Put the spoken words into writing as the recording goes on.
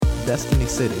Destiny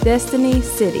City. Destiny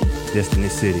City. Destiny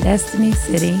City. Destiny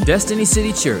City. Destiny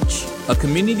City Church, a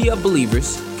community of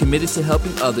believers committed to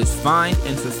helping others find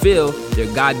and fulfill their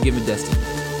God-given destiny.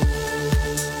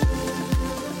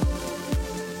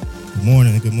 Good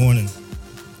morning. Good morning.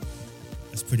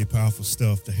 That's pretty powerful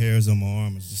stuff. The hairs on my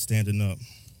arm is just standing up.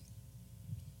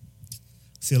 I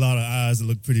see a lot of eyes that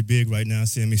look pretty big right now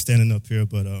seeing me standing up here,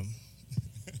 but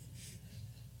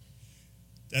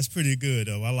that's pretty good,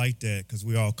 though. I like that because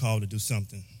we're all called to do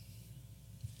something.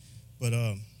 But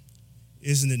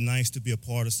isn't it nice to be a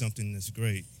part of something that's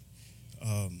great?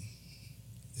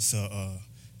 It's I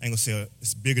ain't gonna say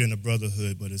it's bigger than a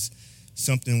brotherhood, but it's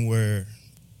something where,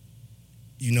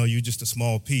 you know, you're just a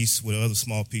small piece with other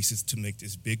small pieces to make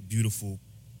this big, beautiful,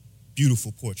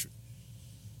 beautiful portrait.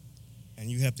 And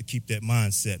you have to keep that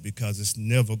mindset because it's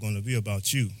never going to be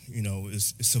about you. You know,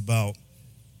 it's about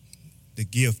the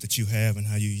gift that you have and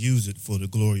how you use it for the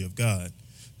glory of God.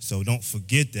 So don't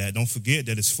forget that. Don't forget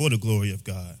that it's for the glory of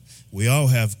God. We all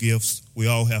have gifts. We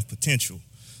all have potential.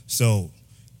 So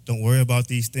don't worry about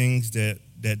these things that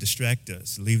distract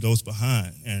us. Leave those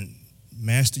behind and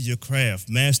master your craft,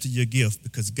 master your gift,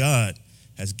 because God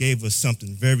has gave us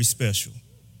something very special.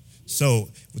 So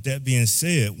with that being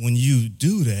said, when you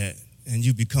do that, and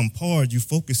you become part, you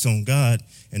focus on God,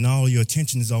 and all your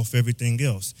attention is off everything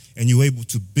else. And you're able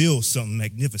to build something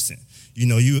magnificent. You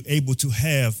know, you're able to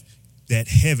have that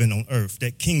heaven on earth,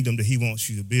 that kingdom that he wants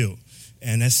you to build.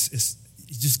 And you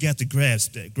just got to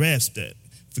grasp that.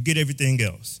 Forget everything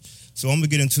else. So I'm going to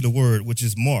get into the word, which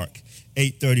is Mark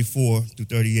 8:34 through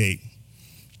 38.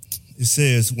 It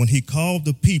says, when he called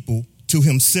the people to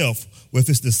himself with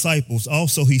his disciples,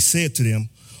 also he said to them,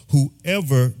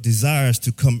 whoever desires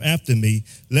to come after me,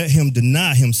 let him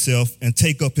deny himself and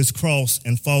take up his cross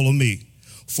and follow me.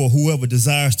 For whoever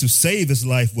desires to save his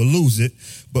life will lose it,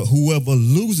 but whoever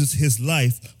loses his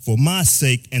life for my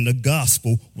sake and the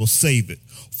gospel will save it.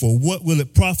 For what will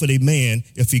it profit a man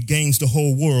if he gains the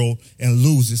whole world and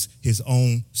loses his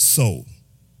own soul?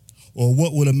 Or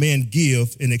what will a man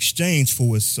give in exchange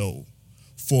for his soul?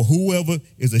 For whoever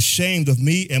is ashamed of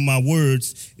me and my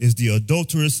words is the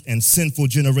adulterous and sinful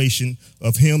generation.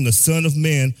 Of him the Son of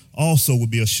Man also will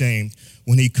be ashamed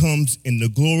when he comes in the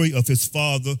glory of his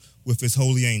Father with his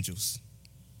holy angels.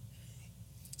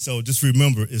 So just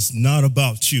remember, it's not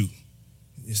about you.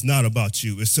 It's not about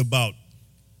you. It's about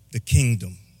the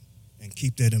kingdom. And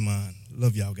keep that in mind.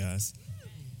 Love y'all guys.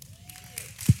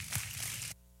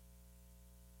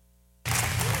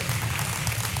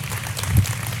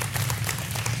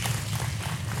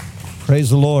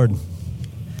 Praise the Lord.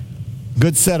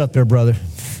 Good setup there, brother.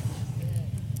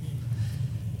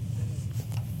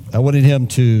 I wanted him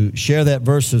to share that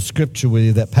verse of Scripture with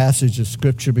you, that passage of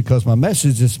Scripture, because my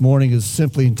message this morning is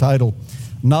simply entitled,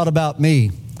 Not About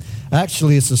Me.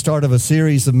 Actually, it's the start of a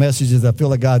series of messages I feel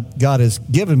like God has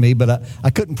given me, but I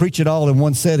couldn't preach it all in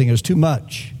one setting. It was too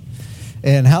much.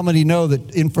 And how many know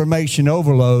that information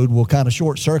overload will kind of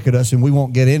short-circuit us and we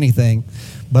won't get anything?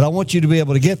 But I want you to be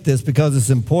able to get this because it's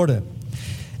important.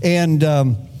 And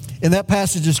in that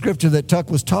passage of Scripture that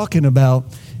Tuck was talking about,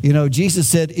 you know, Jesus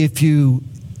said, if you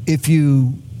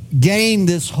gain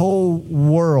this whole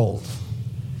world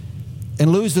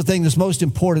and lose the thing that's most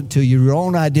important to you, your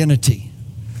own identity,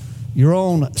 your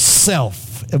own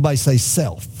self. Everybody say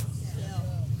self.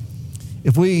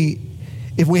 If we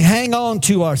hang on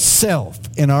to ourself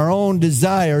and our own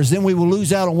desires, then we will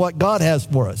lose out on what God has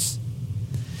for us.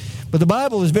 But the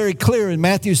Bible is very clear in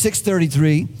Matthew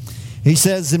 6:33. He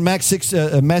says in Matthew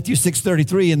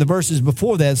 6:33, in the verses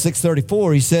before that,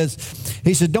 6:34,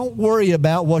 he said, don't worry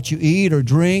about what you eat or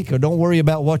drink, or don't worry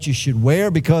about what you should wear,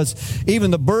 because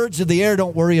even the birds of the air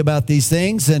don't worry about these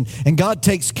things, and God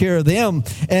takes care of them,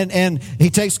 and he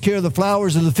takes care of the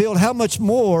flowers of the field. How much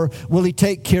more will he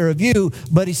take care of you?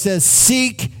 But he says,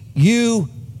 seek you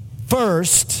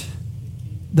first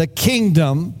the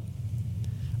kingdom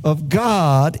of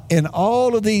God, and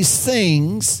all of these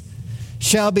things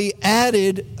shall be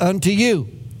added unto you.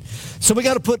 So we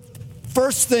got to put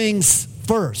first things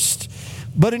first.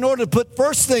 But in order to put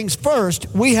first things first,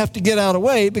 we have to get out of the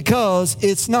way, because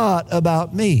it's not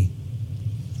about me.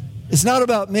 It's not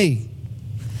about me.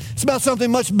 It's about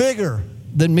something much bigger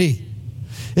than me.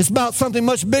 It's about something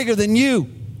much bigger than you.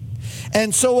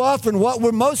 And so often what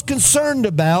we're most concerned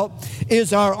about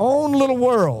is our own little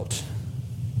world,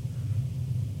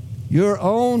 your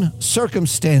own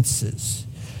circumstances,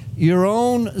 your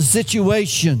own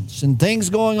situations and things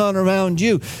going on around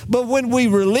you. But when we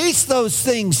release those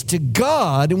things to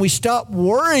God and we stop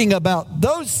worrying about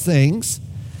those things,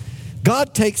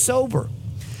 God takes over.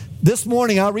 this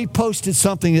morning I reposted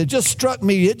something that just struck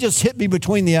me. It just hit me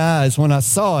between the eyes when I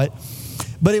saw it.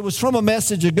 But it was from a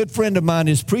message a good friend of mine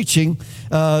is preaching.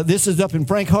 This is up in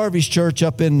Frank Harvey's church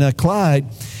up in Clyde.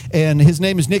 And his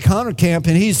name is Nick Honorkamp,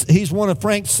 and he's one of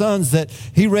Frank's sons that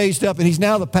he raised up, and he's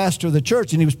now the pastor of the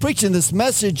church. And he was preaching this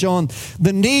message on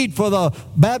the need for the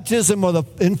baptism or the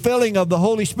infilling of the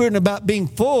Holy Spirit and about being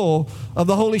full of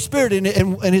the Holy Spirit.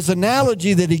 And his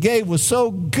analogy that he gave was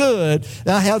so good,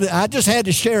 I just had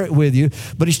to share it with you.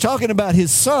 But he's talking about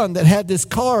his son that had this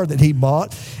car that he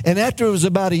bought, and after it was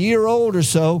about a year old or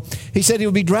so, he said he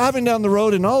would be driving down the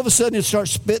road, and all of a sudden it'd start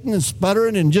spitting and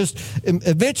sputtering and just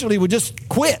eventually would just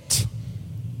quit.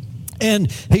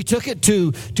 And he took it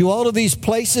to all of these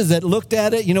places that looked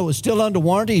at it. You know, it was still under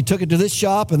warranty. He took it to this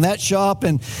shop and that shop,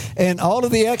 and all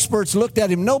of the experts looked at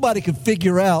him. Nobody could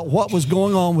figure out what was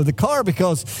going on with the car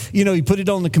because, you know, he put it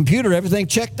on the computer, everything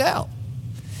checked out.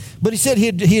 But he said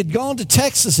he had gone to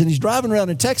Texas, and he's driving around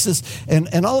in Texas,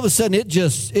 and all of a sudden it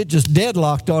just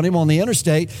deadlocked on him on the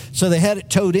interstate. So they had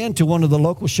it towed into one of the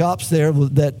local shops there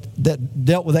that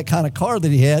dealt with that kind of car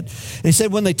that he had. And he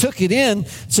said when they took it in,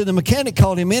 so the mechanic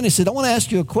called him in. He said, "I want to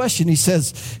ask you a question." He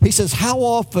says, "How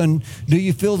often do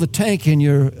you fill the tank in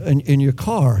your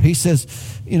car?" He says,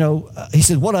 he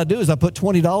said, "What I do is I put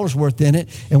 $20 worth in it,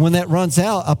 and when that runs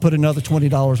out, I put another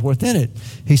 $20 worth in it."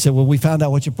 He said, "Well, we found out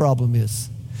what your problem is.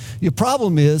 Your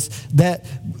problem is that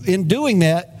in doing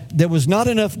that, there was not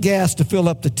enough gas to fill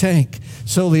up the tank.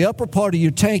 So the upper part of your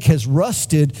tank has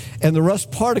rusted, and the rust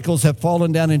particles have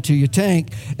fallen down into your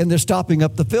tank, and they're stopping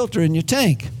up the filter in your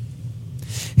tank."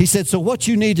 He said, "So what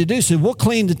you need to do," so we'll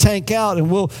clean the tank out and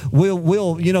we'll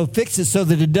fix it so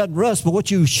that it doesn't rust. But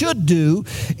what you should do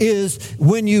is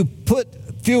when you put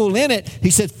fuel in it,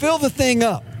 he said, fill the thing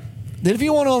up. That if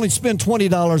you want to only spend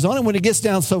 $20 on it, when it gets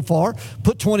down so far,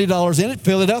 put $20 in it,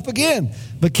 fill it up again.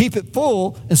 But keep it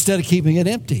full instead of keeping it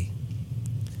empty.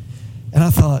 And I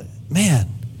thought, man.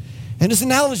 And his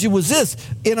analogy was this.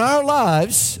 In our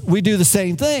lives, we do the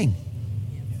same thing.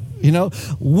 You know,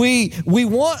 we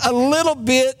want a little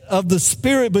bit of the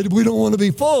Spirit, but we don't want to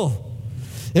be full.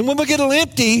 And when we get a little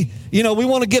empty, we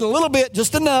want to get a little bit,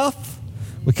 just enough.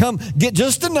 We come get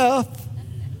just enough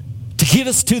to get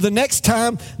us to the next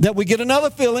time that we get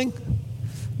another filling.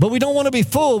 But we don't want to be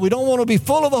full. We don't want to be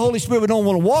full of the Holy Spirit. We don't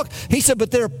want to walk. He said, but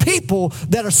there are people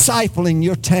that are siphoning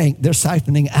your tank. They're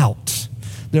siphoning out.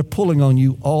 They're pulling on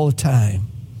you all the time.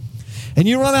 And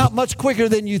you run out much quicker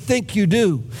than you think you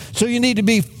do. So you need to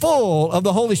be full of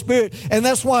the Holy Spirit. And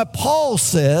that's why Paul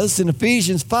says in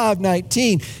Ephesians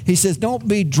 5:19, he says, don't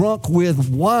be drunk with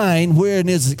wine wherein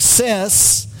is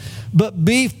excess, but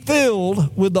be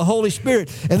filled with the Holy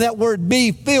Spirit. And that word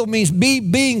be filled means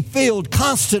being filled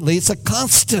constantly. It's a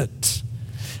constant.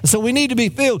 So we need to be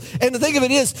filled. And the thing of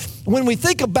it is, when we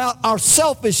think about our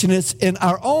selfishness and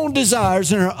our own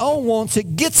desires and our own wants,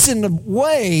 it gets in the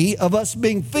way of us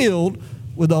being filled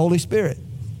with the Holy Spirit.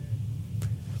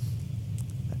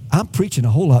 I'm preaching a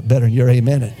whole lot better than you're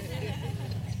amening.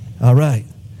 All right.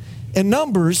 In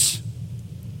Numbers,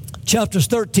 chapters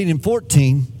 13 and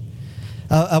 14,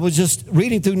 I was just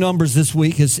reading through Numbers this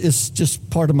week. It's just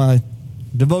part of my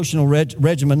devotional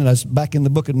regimen, and I was back in the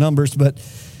book of Numbers. But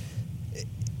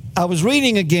I was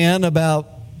reading again about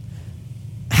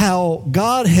how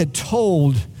God had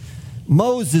told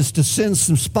Moses to send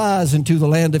some spies into the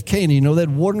land of Canaan. They'd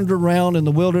wandered around in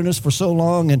the wilderness for so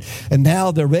long, and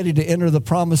now they're ready to enter the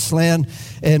promised land.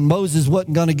 And Moses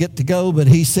wasn't going to get to go, but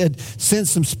he said, send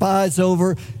some spies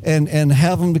over and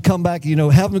have them to come back, have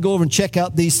them to go over and check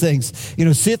out these things.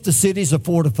 See if the cities are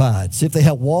fortified. See if they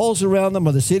have walls around them.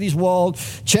 Are the cities walled?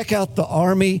 Check out the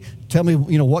army. Tell me,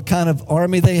 what kind of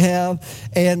army they have,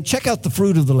 and check out the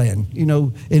fruit of the land,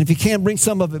 and if you can, bring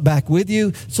some of it back with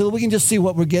you so that we can just see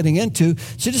what we're getting into.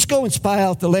 So just go and spy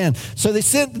out the land. So they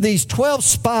sent these 12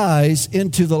 spies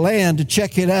into the land to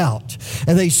check it out.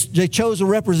 And they chose a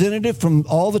representative from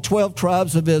all the 12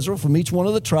 tribes of Israel, from each one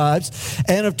of the tribes.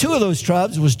 And of two of those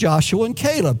tribes was Joshua and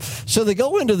Caleb. So they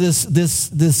go into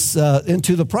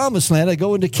into the promised land. They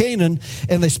go into Canaan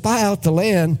and they spy out the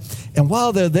land. And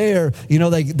while they're there,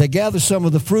 they gather some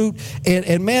of the fruit,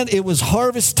 and man, it was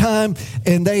harvest time,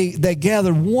 and they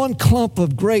gathered one clump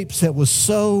of grapes that was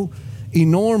so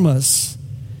enormous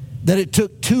that it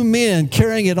took two men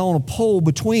carrying it on a pole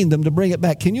between them to bring it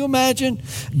back. Can you imagine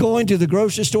going to the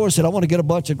grocery store and said, I want to get a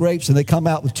bunch of grapes, and they come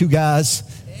out with two guys.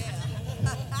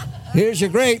 Here's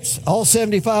your grapes, all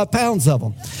 75 pounds of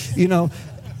them.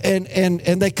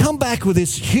 and they come back with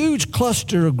this huge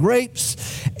cluster of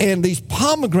grapes and these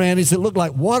pomegranates that look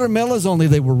like watermelons, only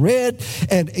they were red,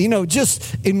 and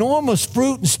just enormous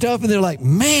fruit and stuff. And they're like,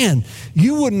 man,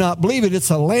 you would not believe it. It's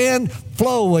a land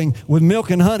flowing with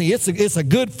milk and honey. It's a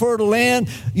good fertile land.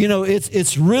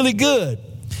 It's really good,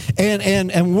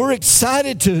 and we're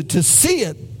excited to see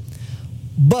it.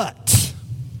 But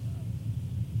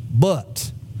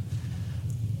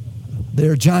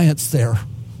there are giants there.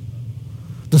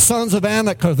 The sons of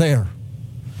Anak are there.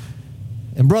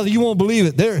 And brother, you won't believe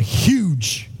it. They're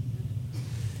huge.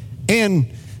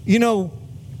 And,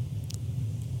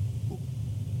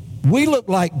 we look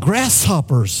like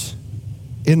grasshoppers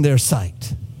in their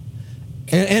sight.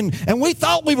 And we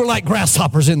thought we were like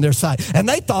grasshoppers in their sight. And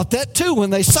they thought that too when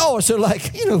they saw us. They're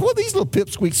like, what are these little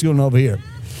pipsqueaks doing over here?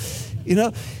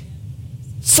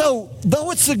 So,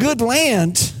 though it's a good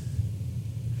land,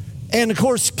 and of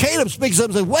course, Caleb speaks up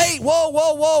and says, wait,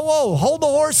 whoa, hold the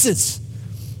horses.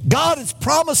 God has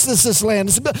promised us this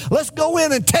land. Let's go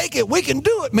in and take it. We can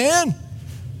do it, man.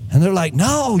 And they're like,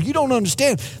 no, you don't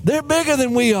understand. They're bigger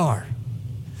than we are.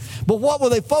 But what were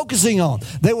they focusing on?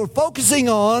 They were focusing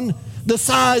on the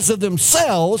size of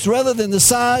themselves rather than the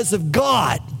size of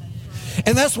God.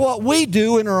 And that's what we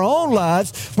do in our own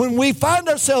lives. When we find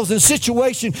ourselves in a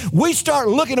situation, we start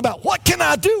looking about, what can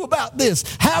I do about this?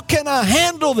 How can I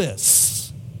handle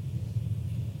this?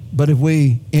 But if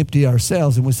we empty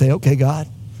ourselves and we say, okay, God,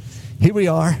 here we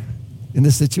are in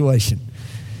this situation.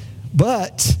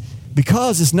 But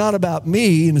because it's not about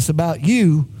me and it's about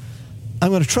you, I'm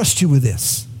going to trust you with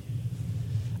this.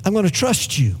 I'm going to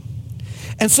trust you.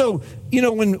 And so,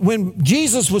 when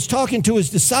Jesus was talking to his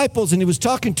disciples and he was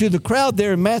talking to the crowd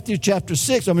there in Mark chapter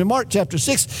 6,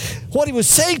 what he was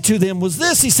saying to them was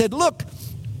this. He said, look,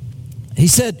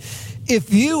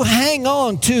 if you hang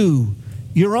on to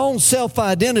your own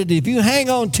self-identity, if you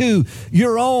hang on to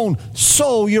your own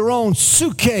soul, your own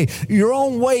suke, your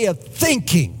own way of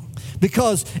thinking,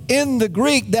 because in the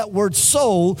Greek, that word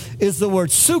soul is the word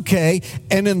suke,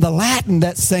 and in the Latin,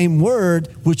 that same word,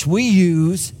 which we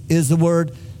use, is the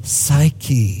word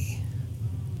psyche.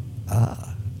 To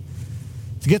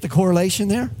get the correlation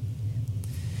there?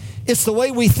 It's the way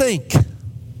we think.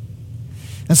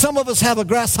 And some of us have a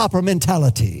grasshopper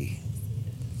mentality.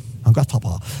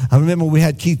 Grasshopper. I remember we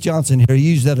had Keith Johnson here.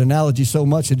 He used that analogy so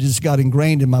much it just got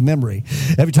ingrained in my memory.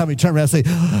 Every time he turned around, I'd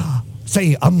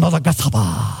say, I'm not a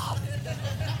grasshopper.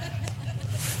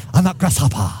 I'm not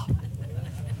grasshopper.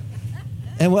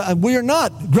 And we're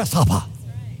not grasshopper.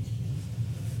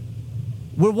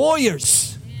 We're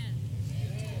warriors.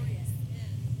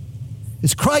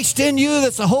 It's Christ in you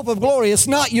that's the hope of glory. It's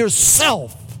not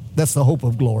yourself that's the hope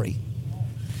of glory.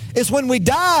 It's when we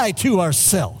die to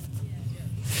ourselves.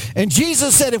 And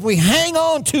Jesus said if we hang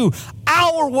on to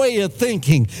our way of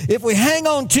thinking, if we hang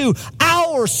on to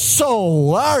our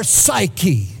soul, our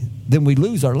psyche, then we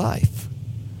lose our life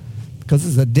because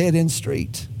it's a dead-end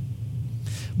street.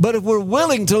 But if we're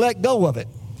willing to let go of it,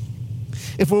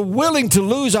 if we're willing to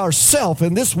lose ourselves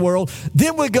in this world,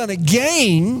 then we're going to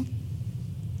gain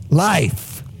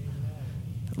life,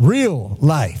 real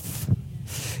life.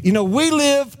 We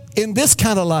live in this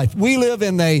kind of life. We live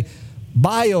in a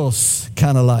bios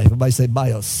kind of life. Everybody say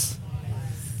bios.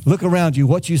 Look around you.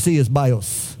 What you see is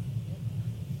bios.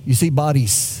 You see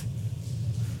bodies.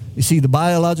 You see the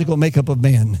biological makeup of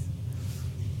man.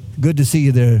 Good to see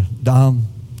you there, Dom.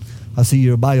 I see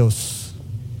your bios.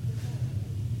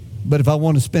 But if I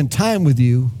want to spend time with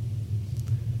you,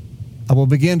 I will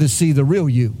begin to see the real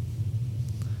you.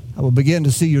 I will begin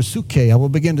to see your suke. I will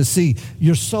begin to see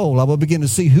your soul. I will begin to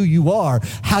see who you are,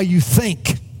 how you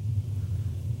think.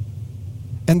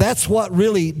 And that's what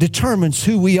really determines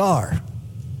who we are.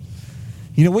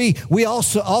 We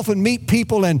also often meet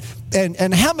people, and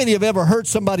how many have ever heard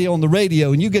somebody on the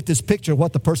radio and you get this picture of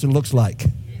what the person looks like?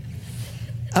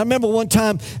 I remember one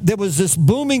time there was this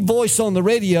booming voice on the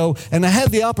radio, and I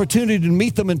had the opportunity to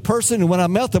meet them in person, and when I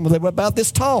met them, they were about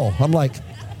this tall. I'm like,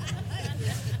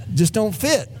 just don't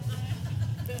fit.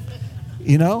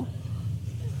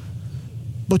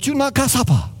 But you're not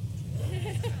grasshopper.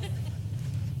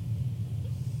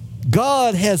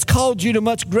 God has called you to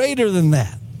much greater than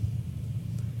that.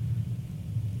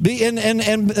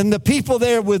 And the people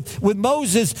there with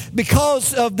Moses,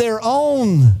 because of their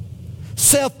own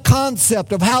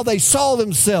self-concept of how they saw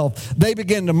themselves, they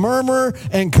began to murmur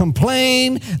and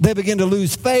complain. They begin to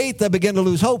lose faith. They begin to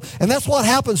lose hope. And that's what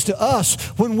happens to us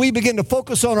when we begin to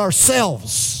focus on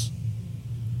ourselves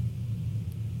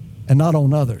and not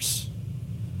on others.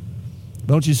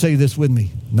 Don't you say this with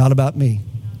me? Not about me.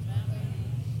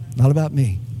 Not about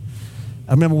me.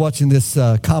 I remember watching this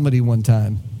comedy one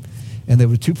time. And there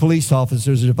were two police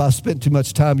officers, and if I spent too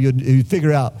much time, you'd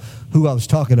figure out who I was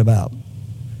talking about.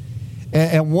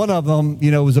 And one of them,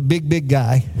 was a big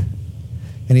guy,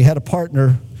 and he had a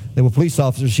partner. They were police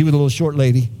officers. She was a little short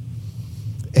lady.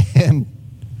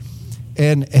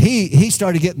 And he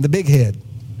started getting the big head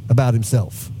about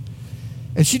himself.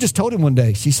 And she just told him one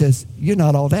day, she says, "You're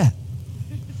not all that.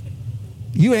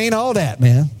 You ain't all that,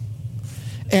 man."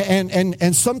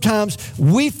 And sometimes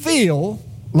we feel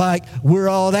like we're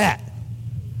all that.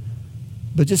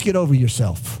 But just get over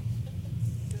yourself.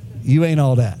 You ain't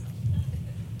all that.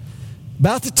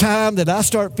 About the time that I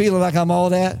start feeling like I'm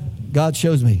all that, God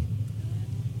shows me,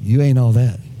 you ain't all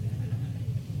that.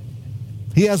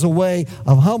 He has a way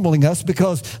of humbling us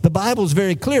because the Bible is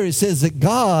very clear. It says that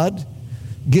God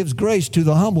gives grace to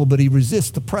the humble, but he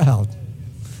resists the proud.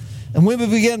 And when we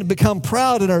begin to become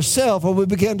proud in ourselves, or we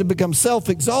begin to become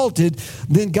self-exalted,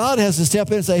 then God has to step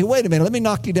in and say, "Hey, wait a minute, let me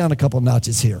knock you down a couple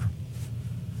notches here."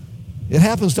 It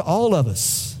happens to all of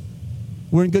us.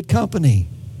 We're in good company.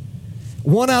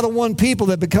 1 out of 1 people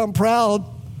that become proud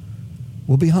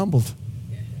will be humbled.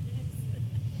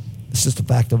 It's just a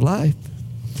fact of life.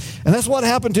 And that's what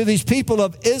happened to these people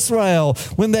of Israel.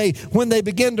 When they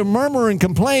began to murmur and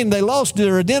complain, they lost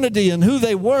their identity and who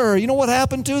they were. You know what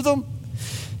happened to them?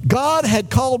 God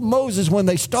had called Moses when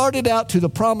they started out to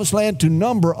the promised land to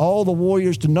number all the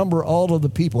warriors, to number all of the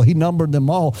people. He numbered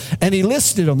them all, and he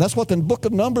listed them. That's what the book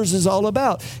of Numbers is all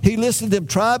about. He listed them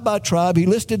tribe by tribe. He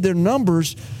listed their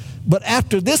numbers. But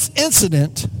after this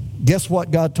incident, guess what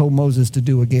God told Moses to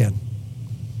do again?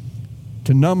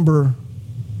 To number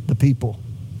the people.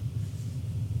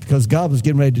 Because God was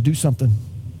getting ready to do something.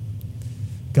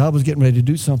 God was getting ready to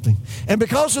do something. And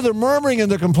because of their murmuring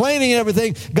and their complaining and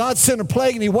everything, God sent a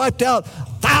plague and he wiped out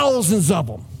thousands of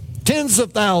them. Tens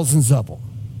of thousands of them.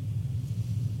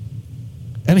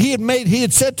 And he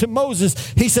had said to Moses,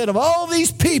 he said, of all these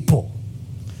people,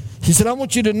 he said, I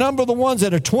want you to number the ones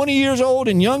that are 20 years old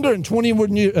and younger and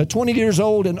 20 years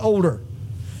old and older.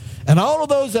 And all of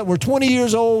those that were 20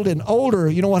 years old and older,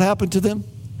 you know what happened to them?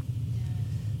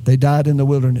 They died in the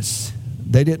wilderness.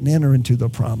 They didn't enter into the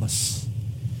promise.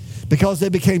 Because they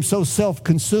became so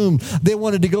self-consumed. They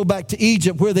wanted to go back to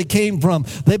Egypt where they came from.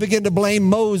 They began to blame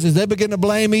Moses. They began to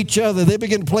blame each other. They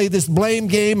began to play this blame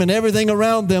game and everything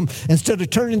around them instead of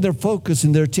turning their focus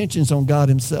and their attentions on God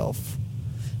himself.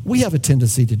 We have a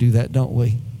tendency to do that, don't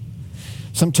we?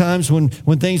 Sometimes when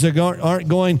things aren't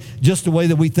going just the way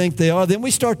that we think they are, then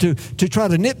we start to try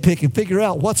to nitpick and figure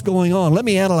out what's going on. Let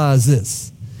me analyze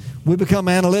this. We become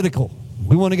analytical.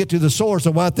 We want to get to the source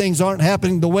of why things aren't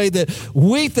happening the way that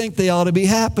we think they ought to be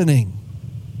happening.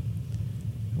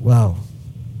 Wow.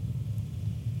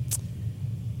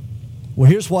 Well,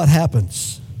 here's what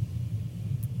happens.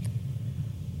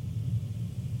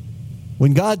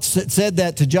 When God said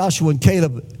that to Joshua and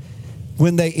Caleb,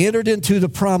 when they entered into the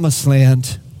promised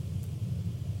land,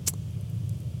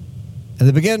 and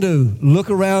they began to look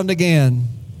around again,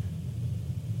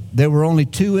 there were only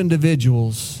 2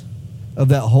 individuals of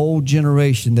that whole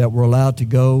generation that were allowed to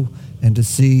go and to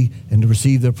see and to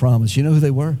receive their promise. You know who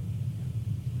they were?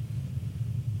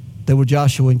 They were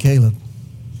Joshua and Caleb.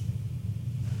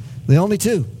 The only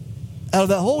 2. Out of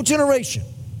that whole generation,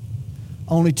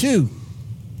 only 2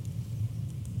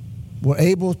 were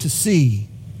able to see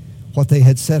what they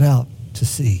had set out to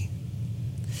see.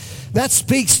 That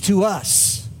speaks to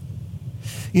us.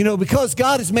 You know, because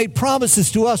God has made promises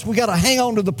to us, we got to hang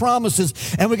on to the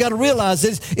promises, and we got to realize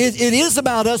it is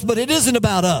about us, but it isn't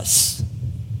about us.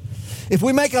 If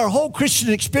we make our whole Christian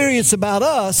experience about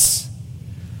us,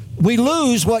 we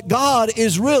lose what God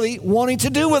is really wanting to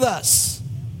do with us.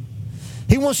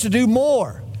 He wants to do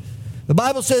more. The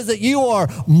Bible says that you are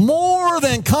more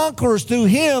than conquerors through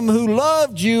him who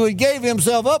loved you and gave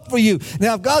himself up for you.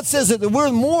 Now, if God says that we're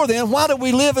more than, why do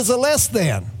we live as a less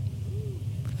than?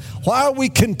 Why are we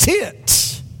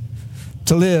content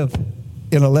to live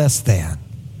in a less than?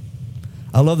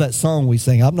 I love that song we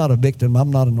sing. I'm not a victim.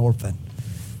 I'm not an orphan.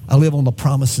 I live on the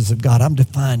promises of God. I'm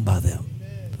defined by them.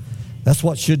 That's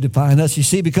what should define us, you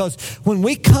see, because when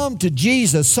we come to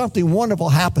Jesus, something wonderful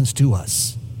happens to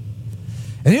us.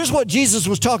 And here's what Jesus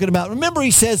was talking about. Remember, he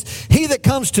says, he that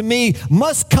comes to me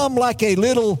must come like a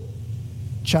little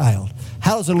child.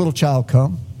 How does a little child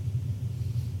come?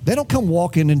 They don't come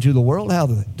walking into the world. How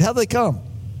do they come?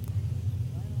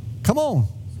 Come on.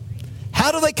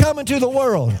 How do they come into the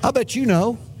world? I bet you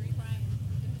know.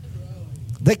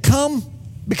 They come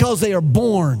because they are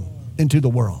born into the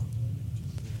world.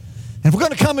 And if we're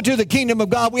going to come into the kingdom of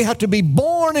God, we have to be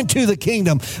born into the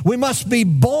kingdom. We must be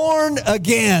born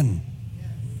again.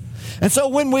 And so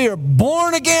when we are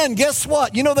born again, guess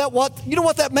what? You know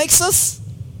what that makes us?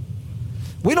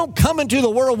 We don't come into the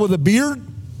world with a beard.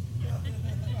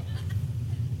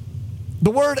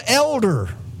 The word elder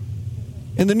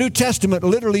in the New Testament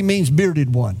literally means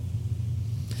bearded one.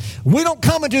 We don't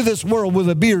come into this world with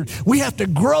a beard. We have to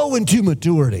grow into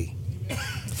maturity.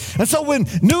 And so when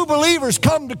new believers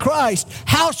come to Christ,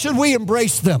 how should we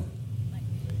embrace them?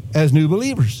 As new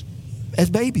believers,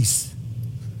 as babies.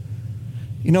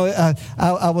 You know,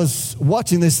 I was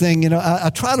watching this thing, you know, I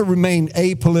try to remain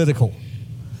apolitical.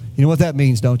 You know what that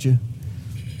means, don't you?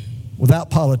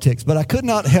 Without politics. But I could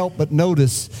not help but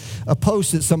notice a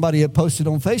post that somebody had posted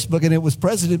on Facebook, and it was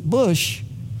President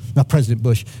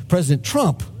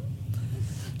Trump,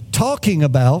 talking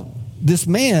about this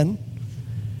man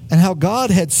and how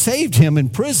God had saved him in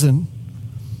prison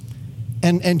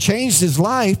and changed his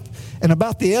life, and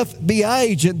about the FBI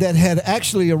agent that had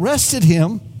actually arrested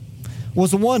him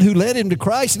was the one who led him to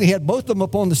Christ, and he had both of them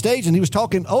up on the stage, and he was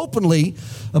talking openly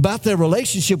about their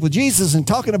relationship with Jesus and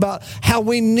talking about how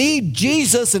we need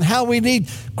Jesus and how we need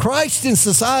Christ in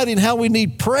society and how we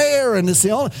need prayer. And it's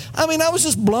the only, I mean, I was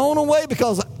just blown away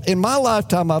because in my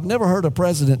lifetime, I've never heard a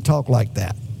president talk like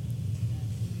that.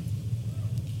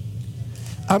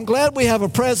 I'm glad we have a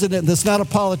president that's not a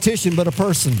politician, but a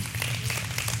person.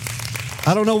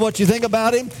 I don't know what you think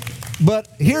about him, but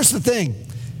here's the thing.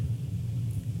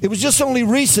 It was just only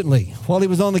recently, while he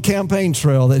was on the campaign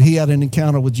trail, that he had an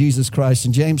encounter with Jesus Christ.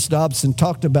 And James Dobson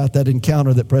talked about that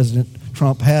encounter that President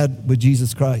Trump had with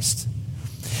Jesus Christ.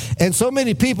 And so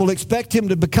many people expect him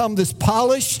to become this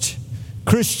polished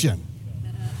Christian,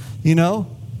 you know,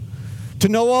 to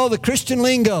know all the Christian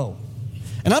lingo.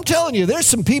 And I'm telling you, there's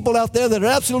some people out there that are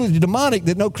absolutely demonic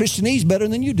that know Christianese better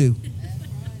than you do.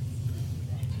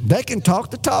 They can talk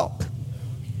the talk.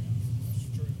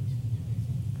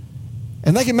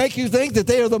 And they can make you think that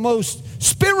they are the most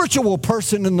spiritual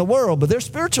person in the world, but they're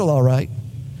spiritual, all right,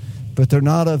 but they're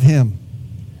not of him.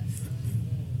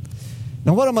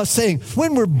 Now, what am I saying?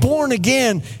 When we're born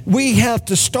again, we have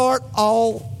to start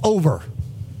all over.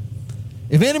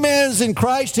 If any man is in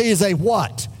Christ, he is a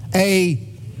what? A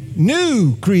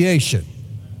new creation.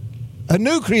 A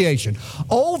new creation.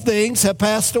 Old things have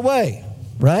passed away,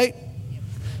 right?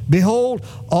 Behold,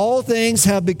 all things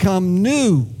have become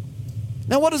new.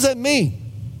 Now, what does that mean?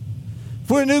 If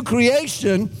we're a new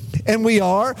creation, and we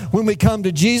are, when we come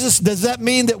to Jesus, does that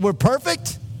mean that we're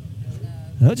perfect?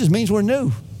 No, it just means we're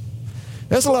new.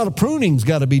 There's a lot of pruning's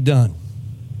got to be done.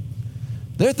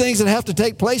 There are things that have to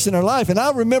take place in our life. And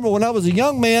I remember when I was a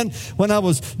young man, when I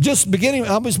was just beginning,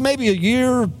 I was maybe a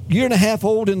year and a half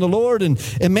old in the Lord. And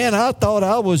man, I thought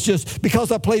I was just,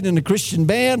 because I played in a Christian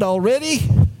band already,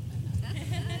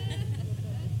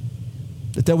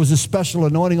 that there was a special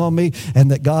anointing on me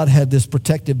and that God had this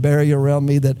protective barrier around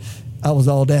me that I was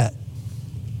all that.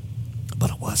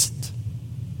 But I wasn't.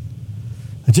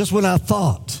 And just when I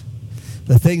thought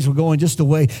that things were going just the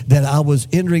way that I was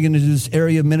entering into this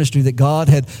area of ministry that God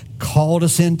had called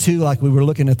us into, like we were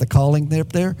looking at the calling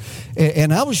there.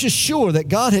 And I was just sure that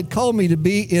God had called me to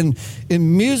be in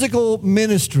musical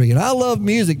ministry. And I love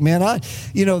music, man.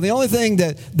 The only thing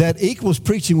that equals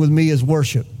preaching with me is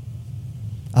worship.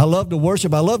 I love to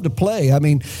worship. I love to play. I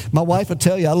mean, my wife will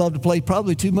tell you I love to play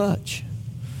probably too much.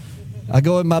 I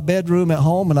go in my bedroom at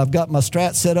home and I've got my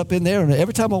Strat set up in there, and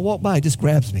every time I walk by, he just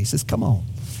grabs me. He says, "Come on,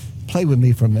 play with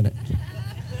me for a minute."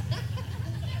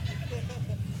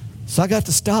 So I got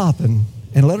to stop and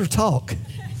let her talk.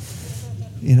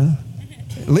 You know,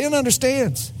 Lynn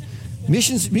understands.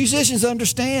 Musicians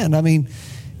understand. I mean,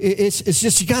 it's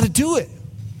just you got to do it.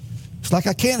 It's like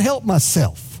I can't help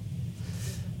myself.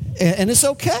 And it's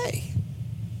okay.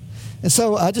 And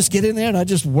so I just get in there and I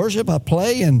just worship, I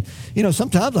play, and,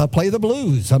 sometimes I play the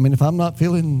blues. I mean, if I'm not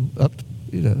feeling up,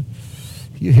 you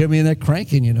hear me in there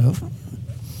cranking,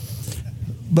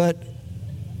 But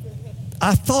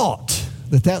I thought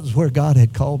that was where God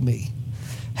had called me.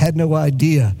 Had no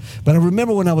idea. But I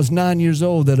remember when I was 9 years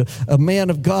old that a man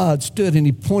of God stood and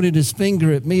he pointed his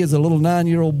finger at me as a little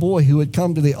 9-year-old boy who had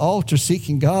come to the altar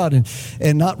seeking God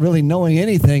and not really knowing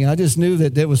anything. I just knew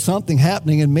that there was something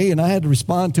happening in me and I had to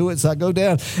respond to it. So I go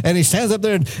down and he stands up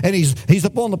there and he's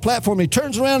up on the platform. He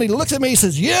turns around, he looks at me, he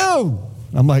says, "You!"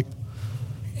 I'm like,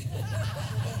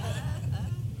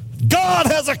 God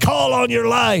has a call on your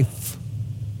life.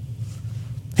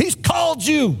 He's called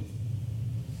you.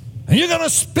 And you're going to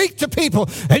speak to people,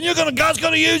 and God's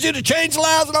going to use you to change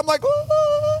lives. And I'm like,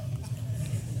 "Ooh."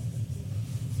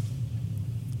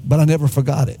 But I never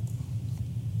forgot it.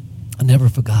 I never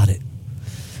forgot it.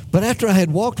 But after I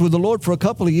had walked with the Lord for a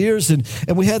couple of years and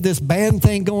we had this band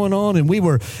thing going on and we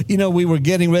were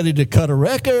getting ready to cut a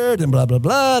record and blah, blah,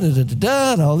 blah,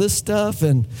 and all this stuff.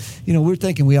 And, we were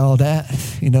thinking we all that,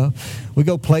 We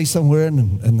go play somewhere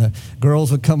and the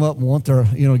girls would come up and want their,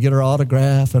 get her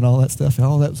autograph and all that stuff. And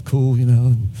all that was cool,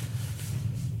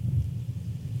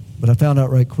 But I found out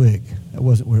right quick that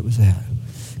wasn't where it was at.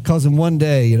 Because in one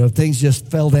day, things just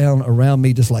fell down around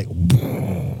me just like,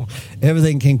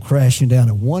 everything came crashing down.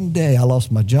 And one day I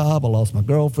lost my job, I lost my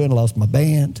girlfriend, I lost my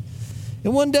band.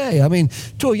 And one day,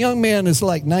 to a young man that's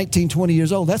like 19, 20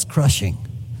 years old, that's crushing.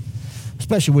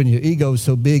 Especially when your ego is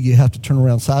so big you have to turn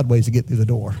around sideways to get through the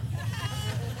door.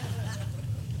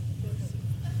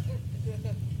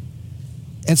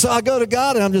 And so I go to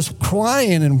God and I'm just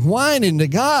crying and whining to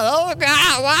God. Oh,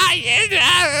 God, why?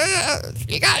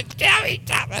 You got to tell me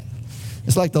something.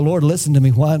 It's like the Lord listened to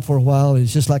me whine for a while.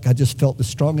 It's just like I just felt this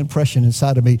strong impression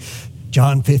inside of me.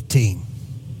 John 15.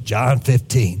 John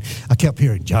 15. I kept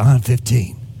hearing John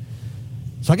 15.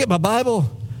 So I get my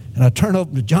Bible and I turn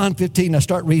open to John 15 and I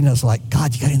start reading. I was like,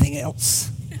 God, you got anything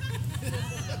else?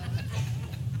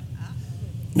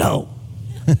 No.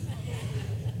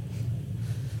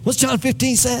 What's John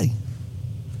 15 say?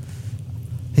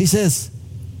 He says,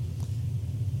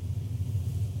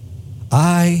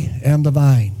 I am the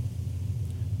vine,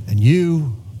 and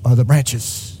you are the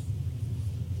branches.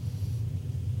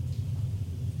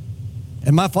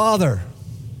 And my Father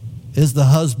is the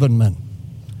husbandman.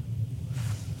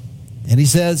 And he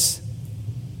says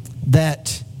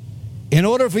that in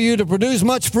order for you to produce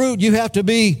much fruit, you have to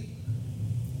be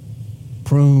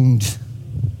pruned.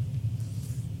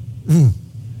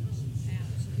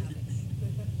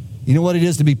 You know what it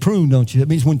is to be pruned, don't you? It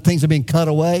means when things are being cut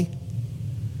away,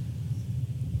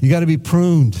 you got to be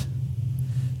pruned.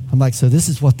 I'm like, so this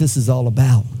is what this is all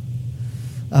about.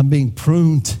 I'm being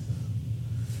pruned.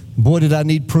 Boy, did I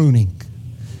need pruning.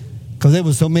 Because there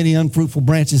was so many unfruitful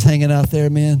branches hanging out there,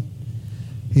 man.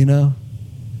 It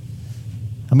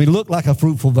looked like a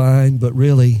fruitful vine, but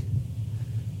really,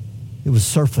 it was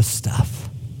surface stuff.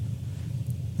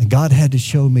 And God had to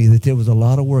show me that there was a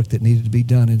lot of work that needed to be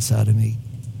done inside of me.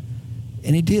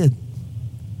 And he did.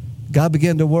 God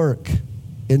began to work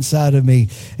inside of me.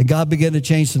 And God began to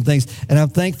change some things. And I'm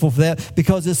thankful for that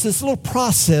because it's this little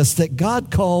process that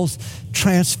God calls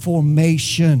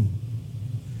transformation.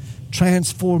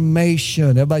 Transformation.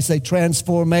 Everybody say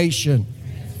transformation.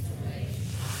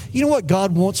 You know what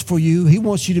God wants for you? He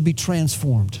wants you to be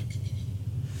transformed.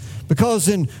 Because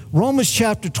in Romans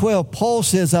chapter 12, Paul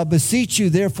says, I beseech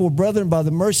you, therefore, brethren, by the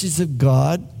mercies of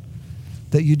God,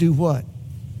 that you do what?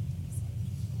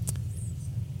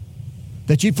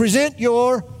 That you present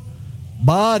your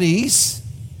bodies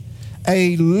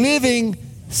a living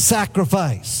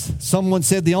sacrifice. Someone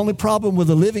said the only problem with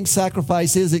a living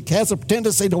sacrifice is it has a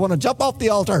tendency to want to jump off the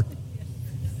altar.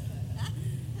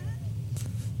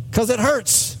 Because it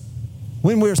hurts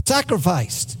when we're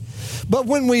sacrificed. But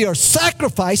when we are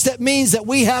sacrificed, that means that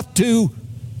we have to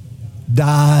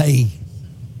die.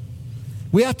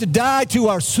 We have to die to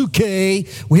our suke.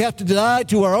 We have to die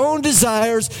to our own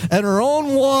desires and our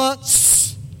own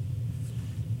wants.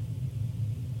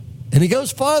 And he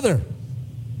goes farther.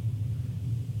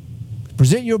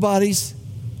 Present your bodies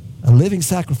a living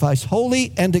sacrifice,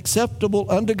 holy and acceptable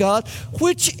unto God,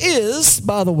 which is,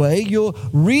 by the way, your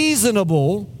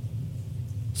reasonable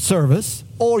service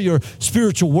or your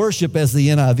spiritual worship, as the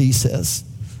NIV says.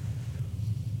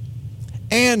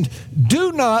 And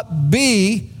do not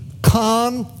be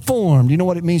conformed. You know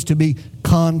what it means to be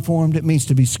conformed? It means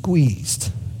to be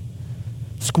squeezed.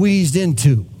 Squeezed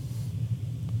into.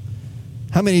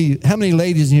 How many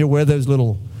ladies in here wear those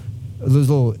little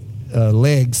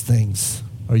legs things?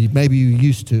 Or maybe you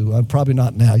used to. I'm probably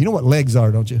not now. You know what legs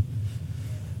are, don't you?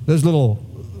 Those little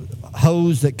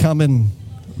hose that come in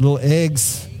little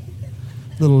eggs,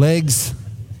 little legs.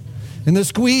 And they're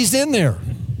squeezed in there,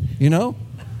 you know?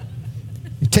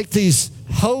 You take these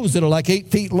hose that are like 8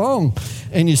 feet long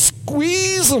and you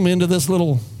squeeze them into this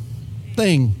little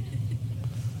thing.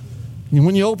 And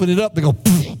when you open it up, they go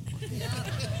poof.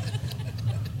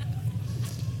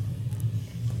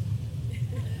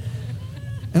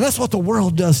 And that's what the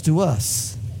world does to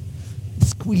us. It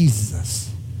squeezes us.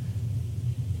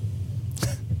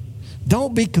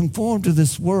 Don't be conformed to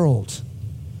this world,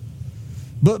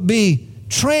 but be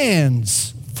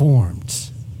transformed.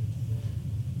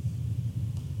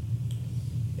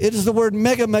 It is the word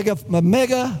mega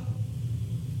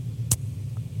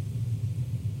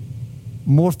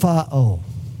morphao.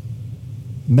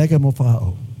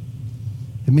 Megamorphao.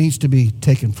 It means to be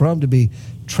taken from, to be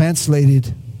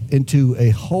translated into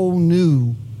a whole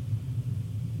new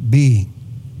being.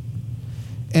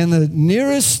 And the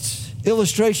nearest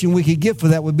illustration we could give for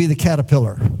that would be the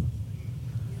caterpillar.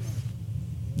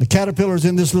 The caterpillar's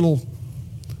in this little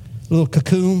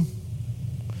cocoon.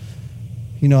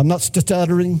 You know, I'm not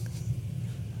stuttering,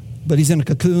 but he's in a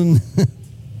cocoon.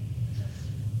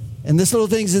 And this little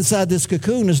thing's inside this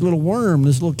cocoon, this little worm,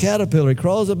 this little caterpillar. He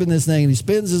crawls up in this thing and he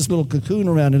spins this little cocoon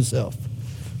around himself.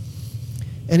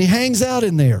 And he hangs out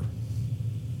in there.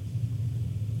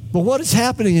 But what is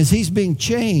happening is he's being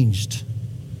changed.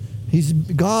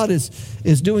 God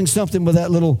is doing something with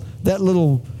that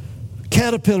little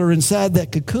caterpillar inside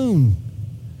that cocoon.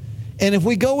 And if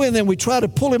we go in there and we try to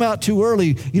pull him out too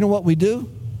early, you know what we do?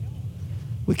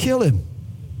 We kill him.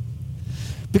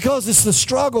 Because it's the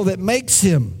struggle that makes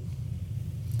him.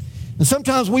 And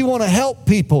sometimes we want to help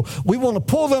people. We want to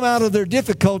pull them out of their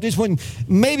difficulties when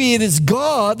maybe it is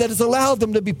God that has allowed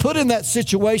them to be put in that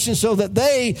situation so that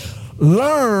they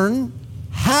learn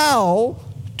how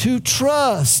to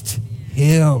trust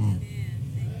Him.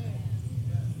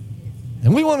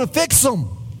 And we want to fix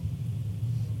them.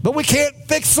 But we can't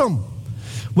fix them.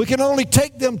 We can only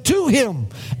take them to Him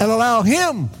and allow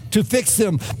Him to fix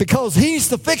them because He's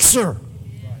the fixer.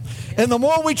 And the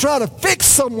more we try to fix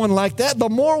someone like that, the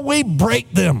more we break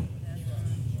them.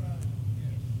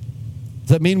 Does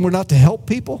that mean we're not to help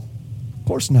people? Of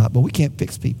course not, but we can't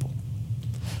fix people.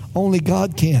 Only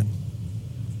God can.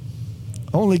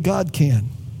 Only God can.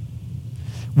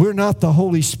 We're not the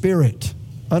Holy Spirit.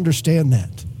 Understand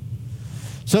that.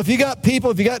 So if you got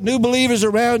people, if you got new believers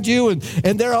around you and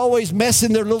they're always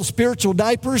messing their little spiritual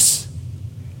diapers,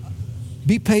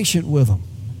 be patient with them.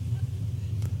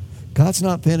 God's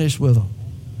not finished with them.